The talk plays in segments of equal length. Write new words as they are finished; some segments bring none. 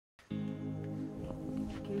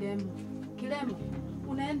Kilemo,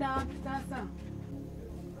 unaenda wapi sasa?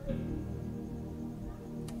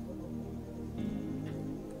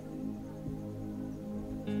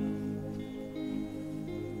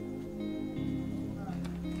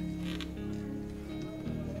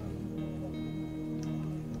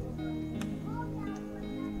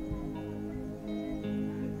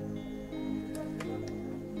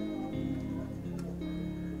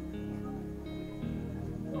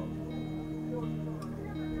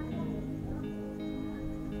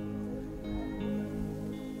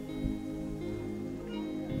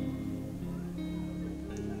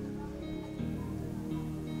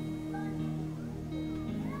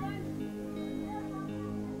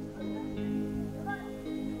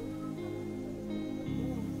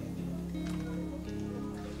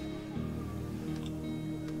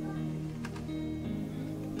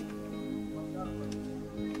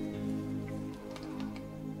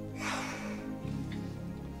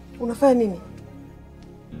 Unafanya nini?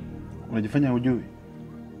 Unajifanya hujui.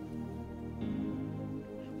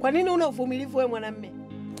 Kwa nini una uvumilivu wewe mwanamume?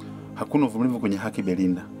 Hakuna uvumilivu kwenye haki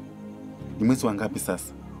Belinda. Ni mwezi wa ngapi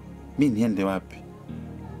sasa? Mimi niende wapi?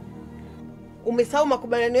 Umesahau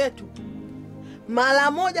makubaliano yetu?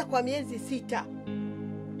 Mara moja kwa miezi 6.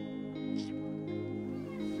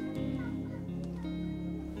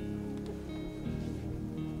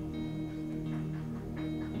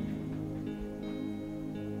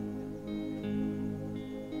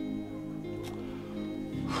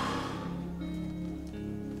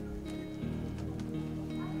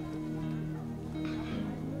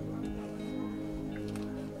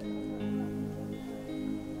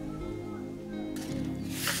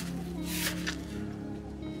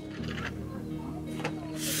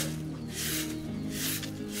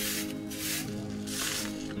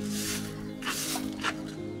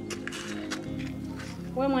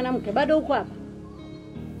 Wewe mwanamke bado uko hapa?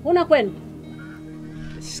 Una kwenda?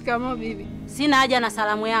 Shikamoo bibi. Sina haja na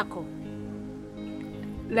salamu yako.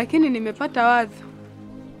 Lakini nimepata wazo.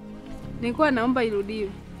 Nilikuwa naomba irudiwe.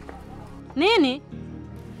 Nini?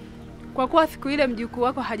 Kwa kuwa siku ile mjukuu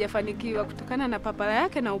wako hajafanikiwa kutokana na papara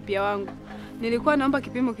yake na upya wangu. Nilikuwa naomba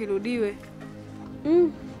kipimo kirudiwe.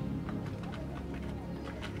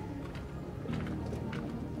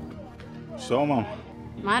 Shoo mama.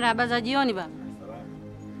 Marahaba za jioni baba.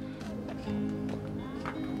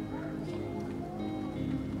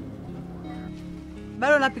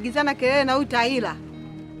 Bado napigizana kelele na huyu Taila.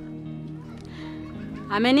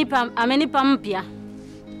 Amenipa mpya.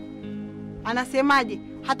 Anasemaje?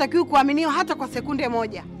 Hatakiwi kuaminiwa hata kwa sekunde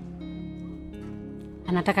moja.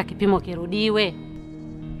 Anataka kipimo kirudiwe.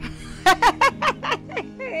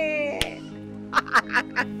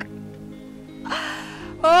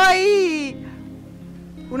 Oi!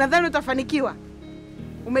 Unadhani utafanikiwa?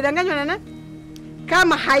 Umedanganywa na nani?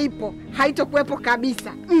 Kama haipo, haitokuwepo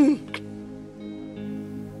kabisa.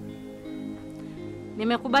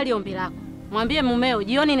 Nimekubali ombi lako. Mwambie mumeo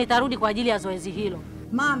jioni nitarudi kwa ajili ya zoezi hilo.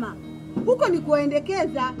 Mama, huko ni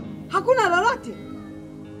kuendekeza. Hakuna lolote.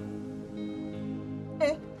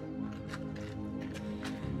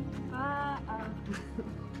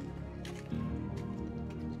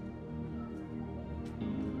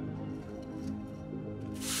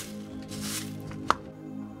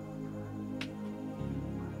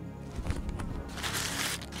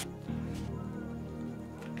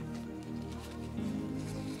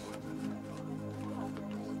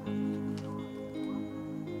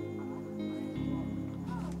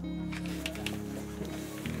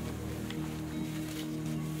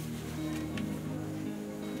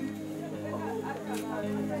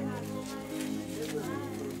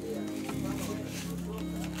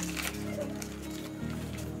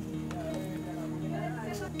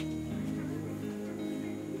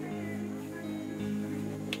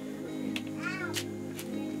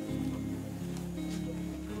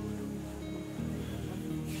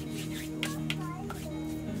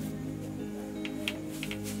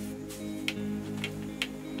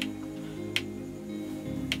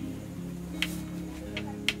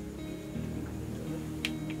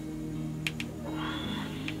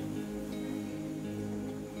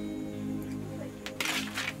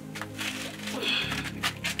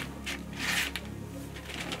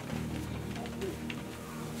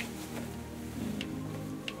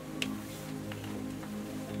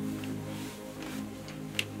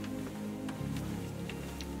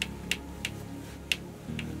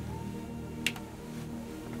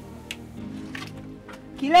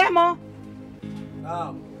 Kilemo.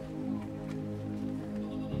 Naam.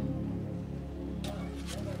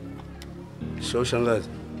 Shoo shangazi.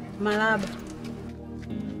 Marahaba.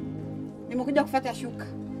 Nimekuja kufuata shuka.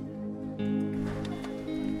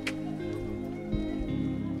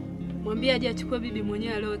 Mwambie aje achukue bibi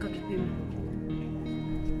mwenyewe aliyoweka kipimo.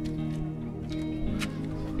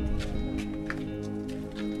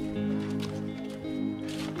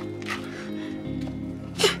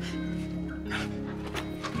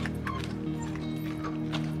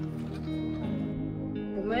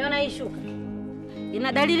 Umeona hii shuka?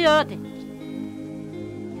 Ina dalili yoyote?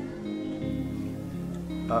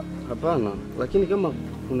 Hapana, lakini kama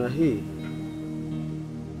kuna hii.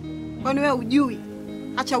 Kwani wewe hujui?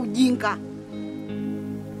 Acha ujinga.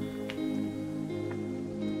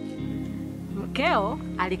 Mkeo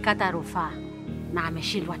alikata rufaa na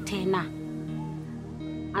ameshindwa tena.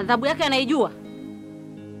 Adhabu yake anaijua.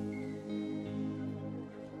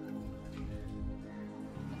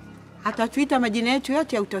 Atatuita majina yetu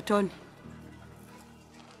yote ya utotoni.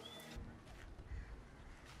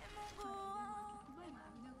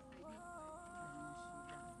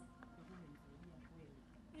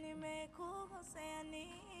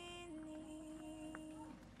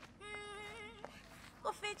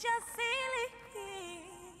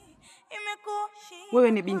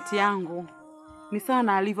 Wewe ni binti yangu. Ni sawa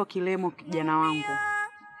na alivyo kilemo kijana wangu.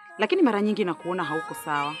 Lakini mara nyingi nakuona hauko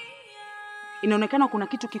sawa. Inaonekana kuna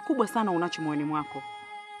kitu kikubwa sana unacho moyoni mwako.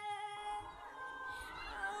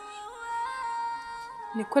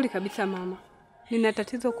 Ni kweli kabisa mama. Nina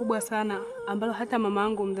tatizo kubwa sana ambalo hata mama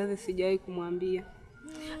yangu mzazi sijawahi kumwambia.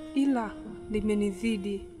 Ila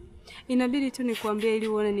limenizidi. Inabidi tu nikuambie ili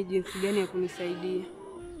uone ni jinsi gani ya kunisaidia.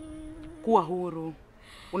 Kuwa huru.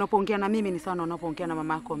 Unapoongea na mimi ni sawa na unapoongea na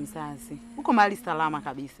mama yako mzazi. Uko mahali salama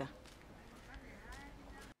kabisa.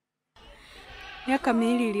 Miaka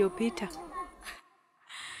 2 iliyopita.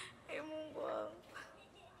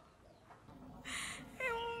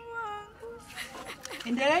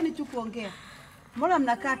 Endeleeni tu kuongea. Mbona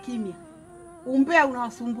mnakaa kimya? Umbea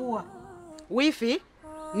unawasumbua. Wifi,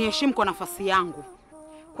 niheshimu kwa nafasi yangu.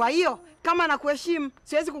 Kwa hiyo kama nakuheshimu,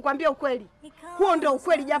 siwezi kukwambia ukweli. Huo ndio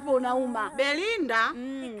ukweli japo unauma. Belinda,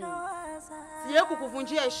 siye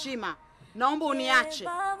kukuvunjia heshima. Naomba uniache.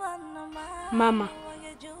 Mama,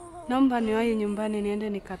 naomba niwahi nyumbani niende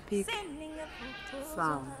nikapike.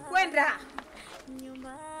 Sawa. Kwenda.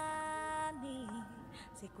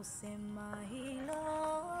 Sikusema hilo.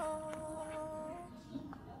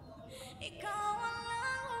 Ikawa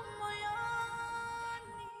langu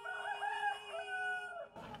moyoni.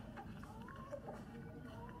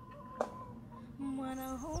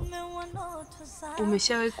 Mwanaume wa ndoto zangu.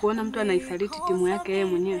 Umeshawahi kuona mtu anaisaliti timu yake yeye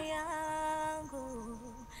mwenyewe?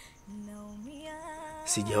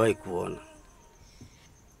 Sijawahi kuona.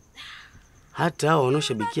 Hata hao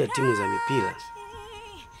wanaoshabikia timu za mipira,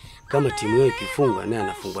 kama timu yao ikifungwa naye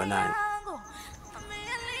anafungwa naye.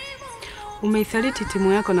 Umeisaliti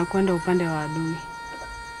timu yako na kwenda upande wa adui.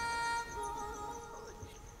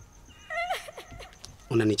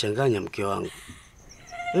 Unanichanganya mke wangu.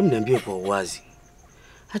 Hebu niambie kwa uwazi.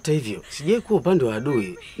 Hata hivyo, sijawahi kuwa upande wa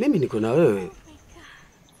adui. Mimi niko na wewe.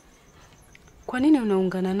 Kwa nini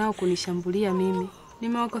unaungana nao kunishambulia mimi?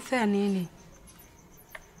 Nimewakosea nini?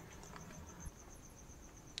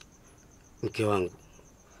 Mke wangu,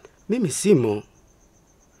 mimi simo.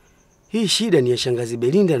 Hii shida ni ya shangazi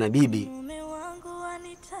Belinda na bibi.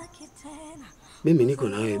 Mimi niko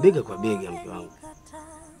na wewe bega kwa bega mke wangu.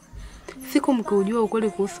 Siku mkiujua ukweli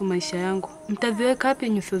kuhusu maisha yangu, mtaziweka wapi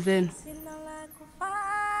nyuso zenu?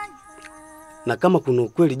 Na kama kuna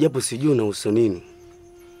ukweli japo sijui unahusu nini,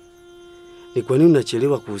 ni kwa nini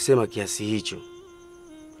unachelewa kuusema kiasi hicho?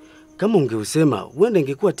 Kama ungeusema, huenda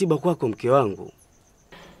ingekuwa tiba kwako mke wangu.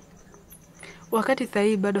 Wakati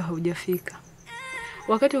sahihi bado haujafika.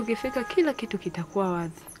 Wakati ukifika kila kitu kitakuwa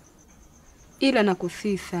wazi. Ila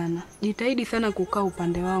nakusihi sana, jitahidi sana kukaa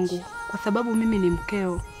upande wangu kwa sababu mimi ni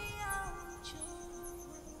mkeo.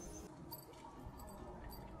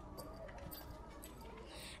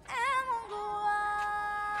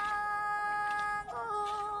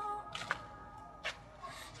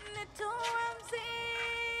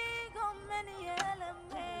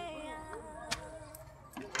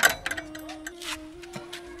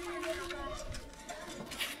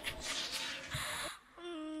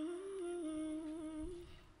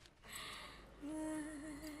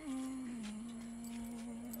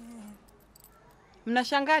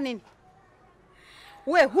 Mnashangaa nini?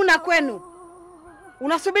 We, huna kwenu.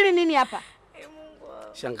 Unasubiri nini hapa?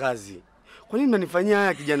 Shangazi, kwa nini mnanifanyia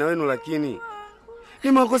haya kijana wenu lakini?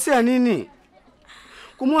 Nimewakosea nini?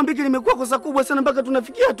 Kumwoa Mbiki limekuwa kosa kubwa sana mpaka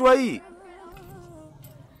tunafikia hatua hii.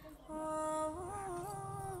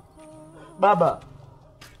 Baba,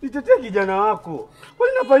 nitetee kijana wako. Kwa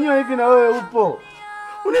nini nafanywa hivi na wewe upo?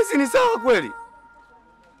 Unahisi ni sawa kweli?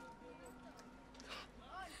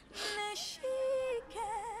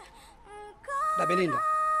 La Belinda,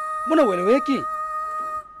 mbona ueleweki?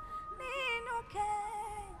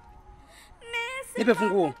 Nipe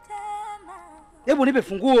funguo. Hebu nipe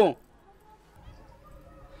funguo.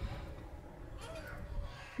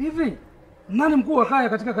 Hivi, nani mkuu wa kaya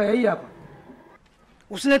katika kaya hii hapa?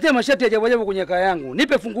 Usiletee mashati ya ajabu ajabu kwenye kaya yangu.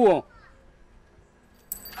 Nipe funguo.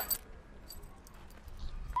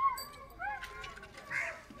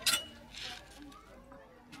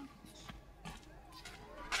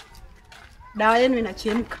 Dawa yenu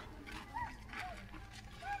inachemka.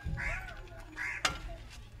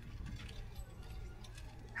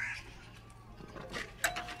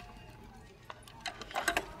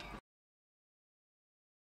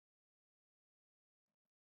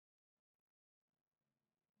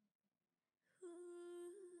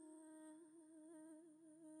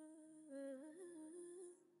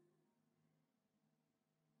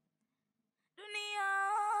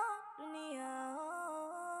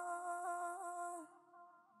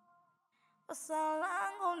 Kosa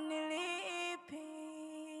langu ni lipi?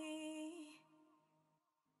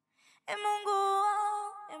 E Mungu,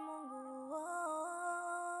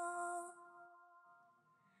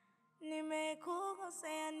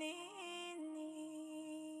 nimekukosea nini?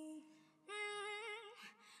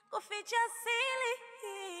 Kuficha siri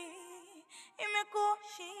imekuwa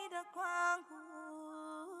shida kwangu.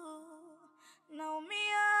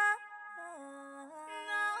 Naumia.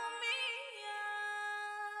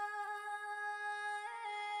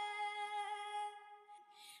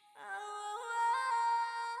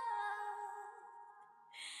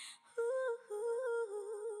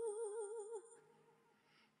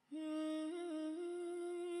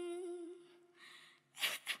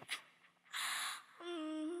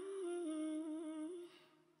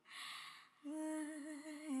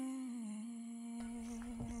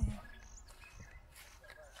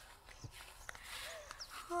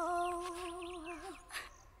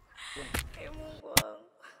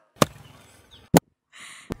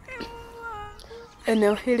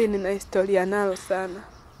 Eneo hili nina historia nalo sana.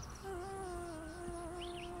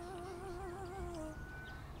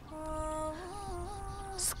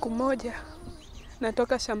 Siku moja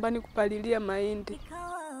natoka shambani kupalilia mahindi.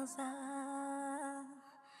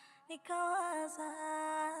 Nikawaza,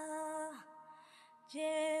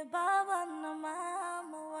 je, baba na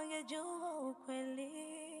mama wangejua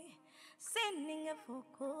ukweli, si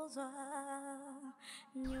ningefukuzwa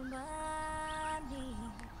nyumbani.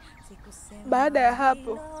 Baada ya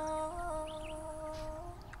hapo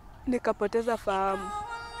nikapoteza fahamu.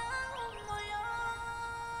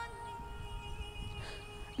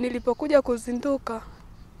 Nilipokuja kuzinduka,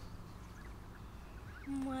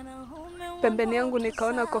 pembeni yangu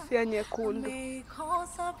nikaona kofia nyekundu.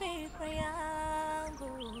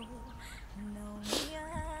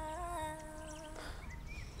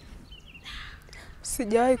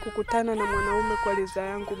 Sijawahi kukutana na mwanaume kwa liza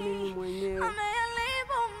yangu mimi mwenyewe.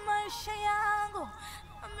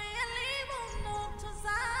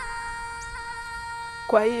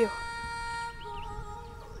 Kwa hiyo,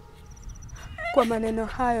 kwa maneno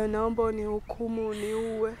hayo naomba unihukumu,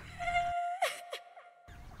 uniue.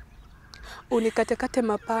 Unikatekate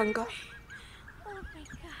mapanga.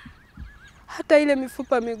 Hata ile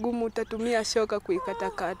mifupa migumu utatumia shoka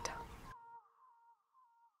kuikatakata.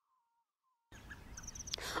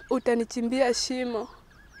 Utanichimbia shimo.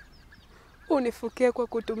 Unifukie kwa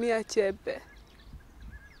kutumia chepe.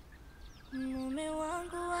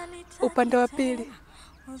 Upande wa pili,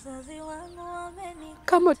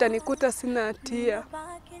 kama utanikuta sina hatia,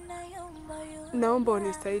 naomba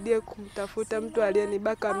unisaidie kumtafuta mtu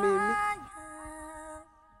aliyenibaka mimi.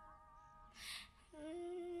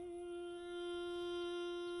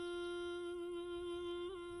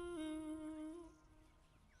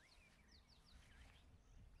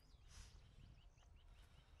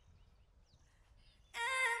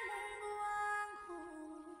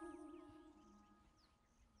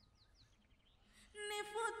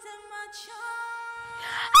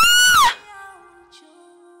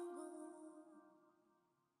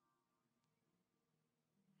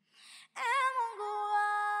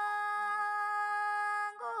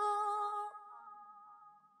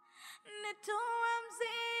 Nitumie